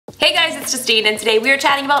it's Justine, and today we are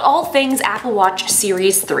chatting about all things Apple Watch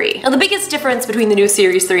Series 3. Now the biggest difference between the new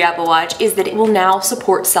Series 3 Apple Watch is that it will now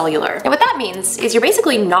support cellular. And what that means is you're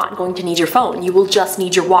basically not going to need your phone. You will just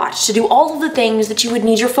need your watch to do all of the things that you would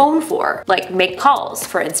need your phone for. Like make calls,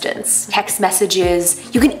 for instance, text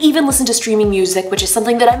messages. You can even listen to streaming music, which is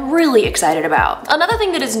something that I'm really excited about. Another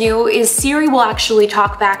thing that is new is Siri will actually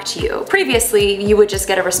talk back to you. Previously, you would just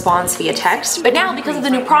get a response via text, but now because of the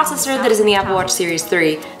new processor that is in the Apple Watch Series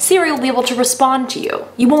 3, Siri will be able to respond to you.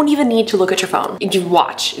 You won't even need to look at your phone. You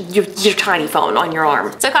watch your tiny phone on your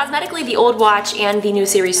arm. So cosmetically, the old watch and the new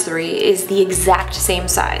Series 3 is the exact same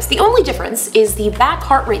size. The only difference is the back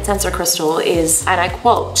heart rate sensor crystal is, and I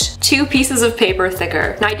quote, 2 pieces of paper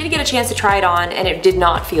thicker. Now I did get a chance to try it on and it did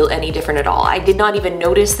not feel any different at all. I did not even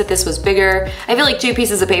notice that this was bigger. I feel like 2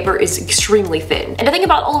 pieces of paper is extremely thin. And to think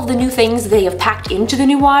about all of the new things they have packed into the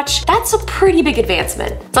new watch, that's a pretty big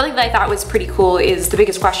advancement. Something that I thought was pretty cool is the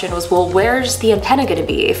biggest question was, well, where's the antenna gonna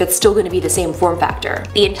be if it's still gonna be the same form factor?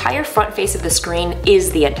 The entire front face of the screen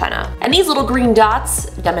is the antenna. And these little green dots,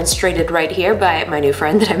 demonstrated right here by my new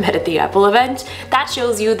friend that I met at the Apple event, that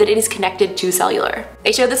shows you that it is connected to cellular.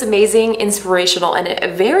 They showed this amazing, inspirational, and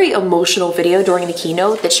a very emotional video during the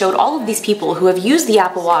keynote that showed all of these people who have used the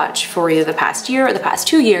Apple Watch for either the past year or the past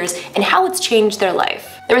 2 years and how it's changed their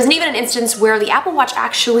life. There was even an instance where the Apple Watch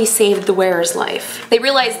actually saved the wearer's life. They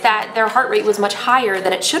realized that their heart rate was much higher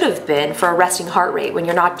than it should have been for a resting heart rate when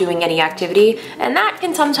you're not doing any activity, and that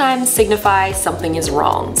can sometimes signify something is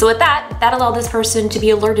wrong. So with that allowed this person to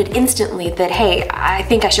be alerted instantly that, hey, I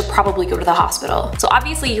think I should probably go to the hospital. So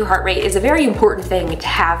obviously your heart rate is a very important thing to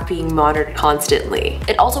have being monitored constantly.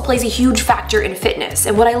 It also plays a huge factor in fitness,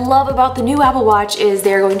 and what I love about the new Apple Watch is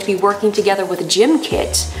they're going to be working together with a gym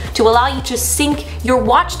kit to allow you to sync your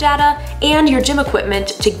watch data and your gym equipment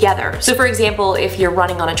together. So for example, if you're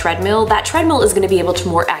running on a treadmill, that treadmill is going to be able to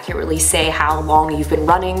more accurately say how long you've been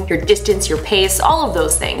running, your distance, your pace, all of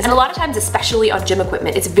those things. And a lot of times, especially on gym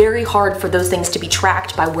equipment, it's very hard for those things to be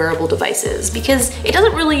tracked by wearable devices because it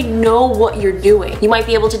doesn't really know what you're doing. You might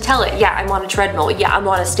be able to tell it, yeah, I'm on a treadmill, yeah, I'm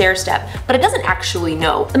on a stair step, but it doesn't actually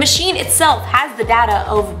know. The machine itself has the data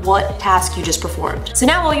of what task you just performed. So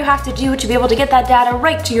now all you have to do to be able to get that data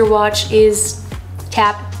right to your watch is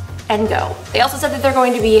tap and go. They also said that they're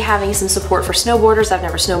going to be having some support for snowboarders. I've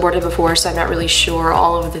never snowboarded before, so I'm not really sure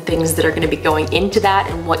all of the things that are going to be going into that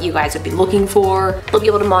and what you guys would be looking for. They'll be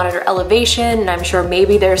able to monitor elevation, and I'm sure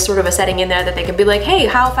maybe there's sort of a setting in there that they can be like, hey,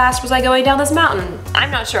 how fast was I going down this mountain? I'm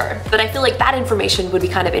not sure, but I feel like that information would be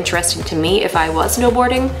kind of interesting to me if I was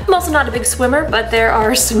snowboarding. I'm also not a big swimmer, but there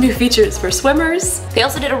are some new features for swimmers. They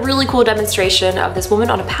also did a really cool demonstration of this woman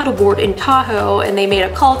on a paddleboard in Tahoe, and they made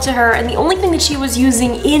a call to her, and the only thing that she was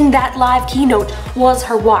using in that live keynote was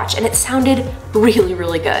her watch, and it sounded really,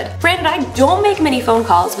 really good. Granted, I don't make many phone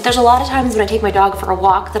calls, but there's a lot of times when I take my dog for a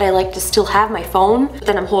walk that I like to still have my phone, but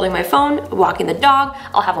then I'm holding my phone, walking the dog,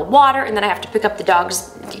 I'll have a water, and then I have to pick up the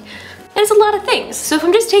dog's. There's a lot of things. So if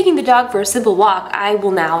I'm just taking the dog for a simple walk, I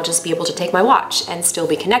will now just be able to take my watch and still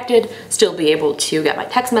be connected, still be able to get my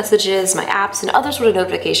text messages, my apps, and other sort of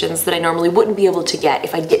notifications that I normally wouldn't be able to get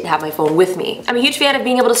if I didn't have my phone with me. I'm a huge fan of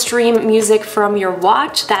being able to stream music from your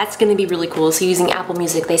watch. That's gonna be really cool. So using Apple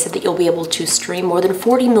Music, they said that you'll be able to stream more than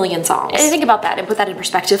 40 million songs. And think about that and put that in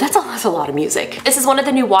perspective, that's a lot of music. This is one of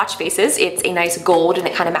the new watch faces. It's a nice gold and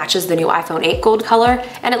it kind of matches the new iPhone 8 gold color,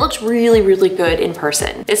 and it looks really, really good in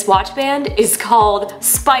person. This watch band is called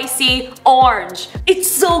Spicy Orange.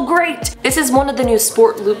 It's so great! This is one of the new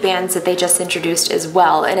sport loop bands that they just introduced as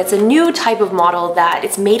well, and it's a new type of model that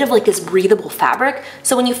it's made of like this breathable fabric,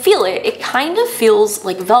 so when you feel it, it kind of feels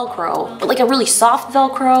like Velcro, but like a really soft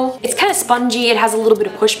Velcro. It's kind of spongy, it has a little bit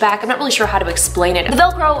of pushback. I'm not really sure how to explain it. The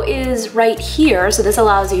Velcro is right here, so this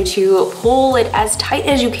allows you to pull it as tight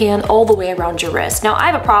as you can all the way around your wrist. Now I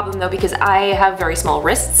have a problem though because I have very small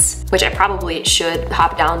wrists, which I probably should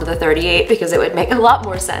hop down to the 38 because it would make a lot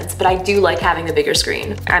more sense, but I do like having the bigger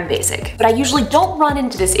screen. I'm basic. But I usually don't run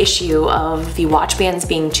into this issue of the watch bands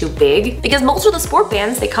being too big because most of the sport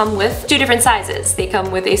bands, they come with 2 different sizes. They come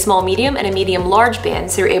with a small medium and a medium large band,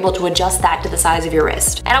 so you're able to adjust that to the size of your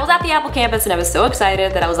wrist. And I was at the Apple campus and I was so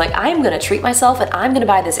excited that I was like, I'm gonna treat myself and I'm gonna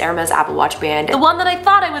buy this Hermes Apple Watch band. The one that I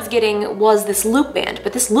thought I was getting was this loop band,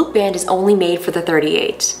 but this loop band is only made for the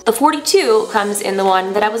 38. The 42 comes in the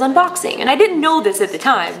one that I was unboxing, and I didn't know this at the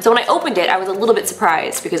time. So when I opened it, I was a little bit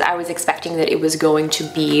surprised because I was expecting that it was going to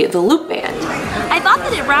be the loop band. I thought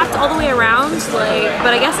that it wrapped all the way around,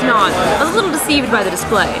 but I guess not. I was a little deceived by the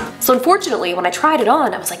display. So unfortunately, when I tried it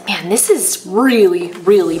on, I was like, man, this is really,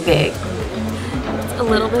 really big. It's a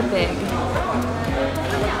little bit big.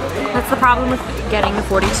 That's the problem with getting the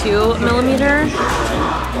 42mm.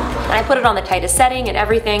 And I put it on the tightest setting and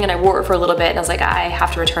everything, and I wore it for a little bit, and I was like, I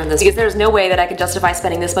have to return this because there's no way that I could justify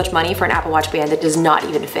spending this much money for an Apple Watch band that does not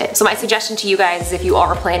even fit. So my suggestion to you guys is if you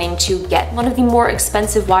are planning to get one of the more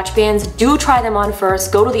expensive watch bands, do try them on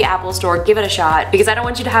first, go to the Apple store, give it a shot, because I don't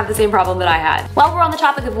want you to have the same problem that I had. While we're on the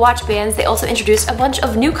topic of watch bands, they also introduced a bunch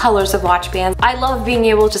of new colors of watch bands. I love being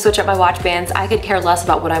able to switch up my watch bands. I could care less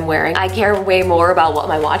about what I'm wearing. I care way more about what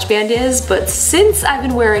my watch band is, but since I've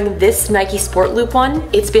been wearing this Nike Sport Loop one,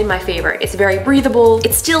 it's been my favorite. It's very breathable.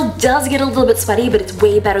 It still does get a little bit sweaty, but it's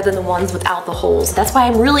way better than the ones without the holes. That's why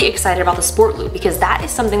I'm really excited about the Sport Loop, because that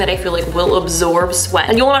is something that I feel like will absorb sweat.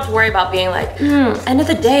 And you won't have to worry about being like, end of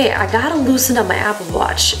the day, I gotta loosen up my Apple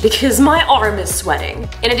Watch because my arm is sweating.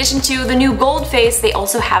 In addition to the new gold face, they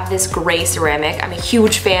also have this gray ceramic. I'm a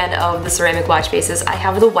huge fan of the ceramic watch faces. I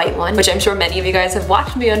have the white one, which I'm sure many of you guys have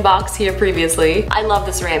watched me unbox here previously. I love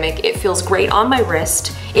the ceramic. It feels great on my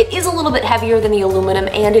wrist. It is a little bit heavier than the aluminum,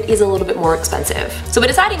 and it is a little bit more expensive. So by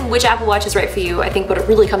deciding which Apple Watch is right for you, I think what it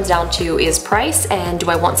really comes down to is price, and do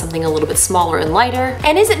I want something a little bit smaller and lighter?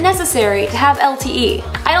 And is it necessary to have LTE?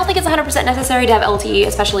 I don't think it's 100% necessary to have LTE,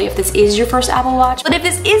 especially if this is your first Apple Watch. But if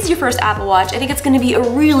this is your first Apple Watch, I think it's gonna be a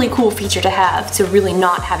really cool feature to have to really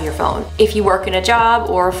not have your phone. If you work in a job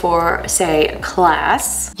or for, say,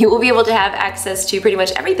 class, you will be able to have access to pretty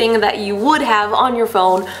much everything that you would have on your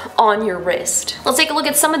phone on your wrist. Let's take a look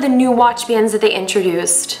at some of the new watch bands that they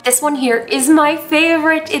introduced. This one here is my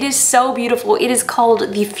favorite. It is so beautiful. It is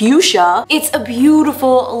called the Fuchsia. It's a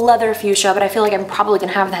beautiful leather fuchsia, but I feel like I'm probably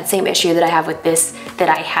gonna have that same issue that I have with this that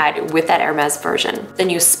I had with that Hermes version. The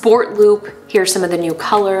new Sport Loop. Here's some of the new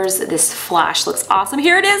colors. This flash looks awesome.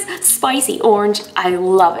 Here it is, spicy orange. I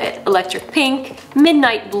love it. Electric pink,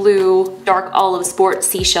 midnight blue, dark olive sport,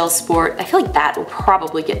 seashell sport. I feel like that will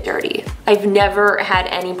probably get dirty. I've never had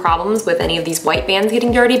any problems with any of these white bands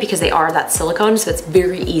getting dirty because they are that silicone, so it's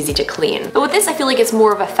very easy to clean. But with this, I feel like it's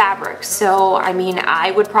more of a fabric. So, I mean,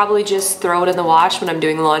 I would probably just throw it in the wash when I'm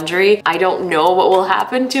doing laundry. I don't know what will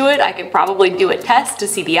happen to it. I could probably do a test to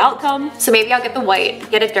see the outcome. So maybe I'll get the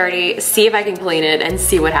white, get it dirty, see if I can clean it, and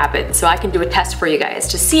see what happens. So I can do a test for you guys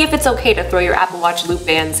to see if it's okay to throw your Apple Watch loop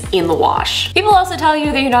bands in the wash. People also tell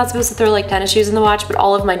you that you're not supposed to throw like tennis shoes in the wash, but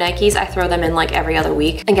all of my Nikes, I throw them in like every other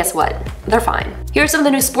week. And guess what? They're fine. Here are some of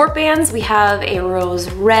the new sport bands. We have a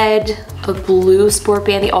rose red, a blue sport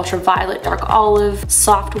band, the ultraviolet, dark olive,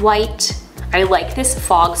 soft white. I like this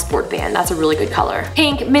fog sport band. That's a really good color.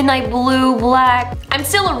 Pink, midnight blue, black. I'm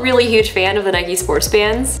still a really huge fan of the Nike sports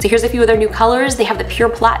bands. So here's a few of their new colors. They have the pure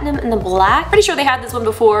platinum and the black. Pretty sure they had this one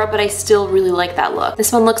before, but I still really like that look.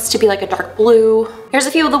 This one looks to be like a dark blue. Here's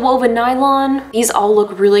a few of the woven nylon. These all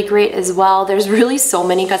look really great as well. There's really so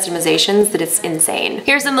many customizations that it's insane.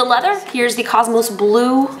 Here's in the leather. Here's the Cosmos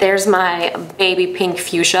blue. There's my baby pink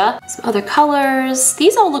fuchsia. Some other colors.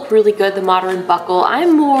 These all look really good. The modern buckle.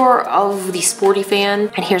 I'm more of the sporty fan.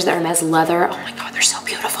 And here's the Hermes leather. Oh my god, they're so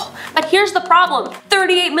beautiful. But here's the problem.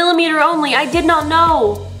 38mm only. I did not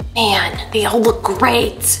know. Man, they all look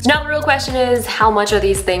great. Now the real question is, how much are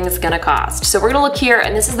these things gonna cost? So we're gonna look here,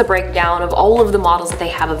 and this is the breakdown of all of the models that they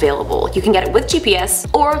have available. You can get it with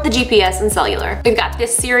GPS or the GPS and cellular. We've got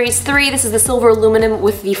this Series 3. This is the silver aluminum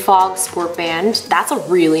with the fog sport band. That's a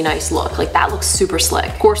really nice look. Like, that looks super slick.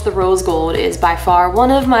 Of course, the rose gold is by far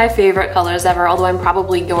one of my favorite colors ever, although I'm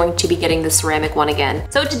probably going to be getting the ceramic one again.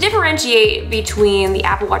 So to differentiate between the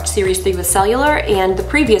Apple Watch Series 3 with cellular and the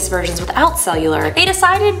previous versions without cellular, they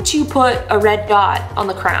decided to put a red dot on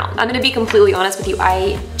the crown. I'm gonna be completely honest with you,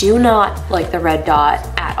 I do not like the red dot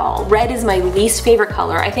at all. Red is my least favorite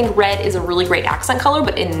color. I think red is a really great accent color,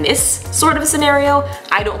 but in this sort of scenario,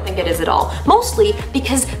 I don't think it is at all. Mostly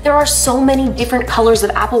because there are so many different colors of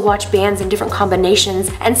Apple Watch bands and different combinations,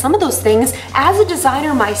 and some of those things, as a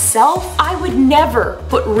designer myself, I would never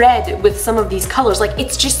put red with some of these colors. Like,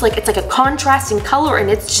 it's just like, it's like a contrasting color, and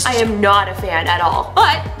it's just, I am not a fan at all.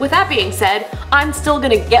 But with that being said, I'm still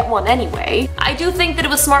gonna get one anyway. I do think that it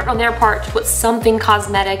was smart on their part to put something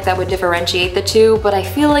cosmetic that would differentiate the two, but I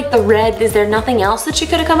feel like the red, is there nothing else that you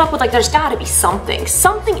could have come up with? Like, there's gotta be something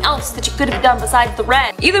else that you could have done besides the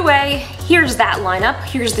red. Either way, here's that lineup.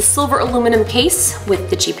 Here's the silver aluminum case with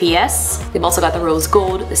the GPS. They've also got the rose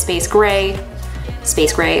gold, the space gray,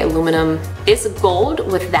 aluminum. This gold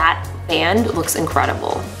with that band looks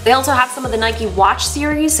incredible. They also have some of the Nike watch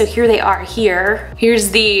series, so here they are here.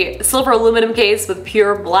 Here's the silver aluminum case with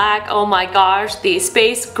pure black. Oh my gosh, the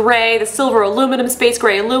space gray, the silver aluminum, space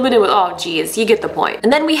gray aluminum with, oh geez, you get the point.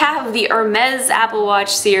 And then we have the Hermes Apple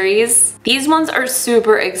Watch series. These ones are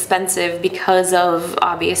super expensive because of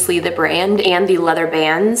obviously the brand and the leather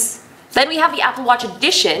bands. Then we have the Apple Watch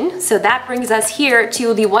Edition, so that brings us here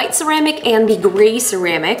to the white ceramic and the gray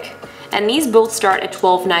ceramic. and these both start at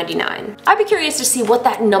 $12.99. I'd be curious to see what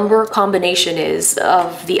that number combination is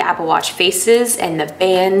of the Apple Watch faces and the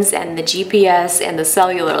bands and the GPS and the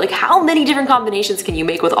cellular. Like, how many different combinations can you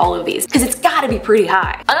make with all of these? Because it's gotta be pretty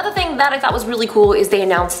high. Another thing that I thought was really cool is they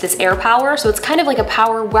announced this AirPower, so it's kind of like a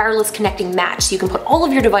power wireless connecting match, so you can put all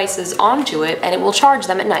of your devices onto it and it will charge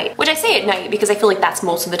them at night. Which I say at night because I feel like that's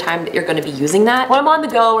most of the time that you're gonna be using that. When I'm on the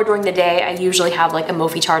go or during the day, I usually have like a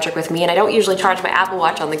Mophie charger with me, and I don't usually charge my Apple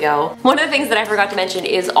Watch on the go. One of the things that I forgot to mention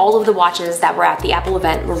is all of the watches that were at the Apple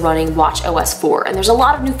event were running watchOS 4, and there's a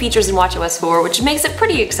lot of new features in watchOS 4, which makes it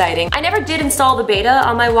pretty exciting. I never did install the beta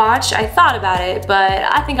on my watch. I thought about it, but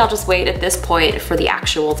I think I'll just wait at this point for the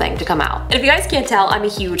actual thing to come out. And if you guys can't tell, I'm a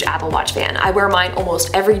huge Apple Watch fan. I wear mine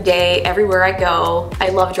almost every day, everywhere I go. I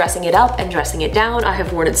love dressing it up and dressing it down. I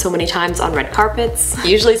have worn it so many times on red carpets.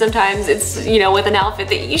 Usually sometimes it's, you know, with an outfit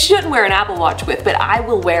that you shouldn't wear an Apple Watch with, but I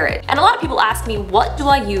will wear it. And a lot of people ask me, what do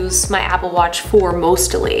I use my Apple Watch for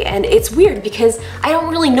mostly? And it's weird because I don't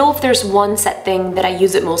really know if there's one set thing that I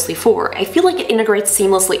use it mostly for. I feel like it integrates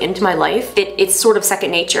seamlessly into my life. It's sort of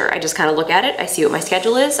second nature. I just kind of look at it, I see what my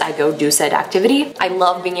schedule is, I go do said activity. I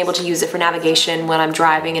love being able to use it for navigation when I'm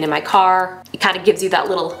driving and in my car. It kind of gives you that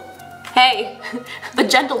little, hey, the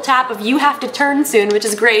gentle tap of you have to turn soon, which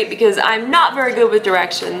is great because I'm not very good with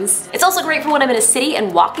directions. It's also great for when I'm in a city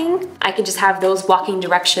and walking. I can just have those walking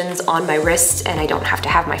directions on my wrist and I don't have to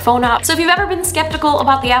have my phone out. So if you've ever been skeptical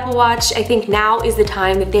about the Apple Watch, I think now is the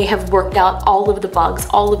time that they have worked out all of the bugs,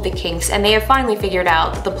 all of the kinks, and they have finally figured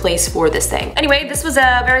out the place for this thing. Anyway, this was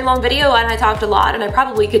a very long video and I talked a lot, and I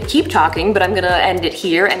probably could keep talking, but I'm gonna end it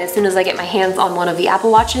here, and as soon as I get my hands on one of the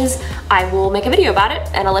Apple Watches, I will make a video about it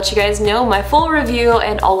and I'll let you guys know my full review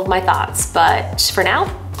and all of my thoughts. But for now,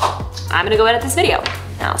 I'm gonna go edit this video.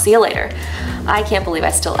 I'll see you later. I can't believe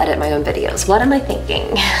I still edit my own videos. What am I thinking?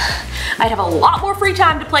 I'd have a lot more free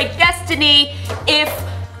time to play Destiny if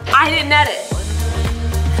I didn't edit.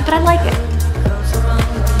 But I like it.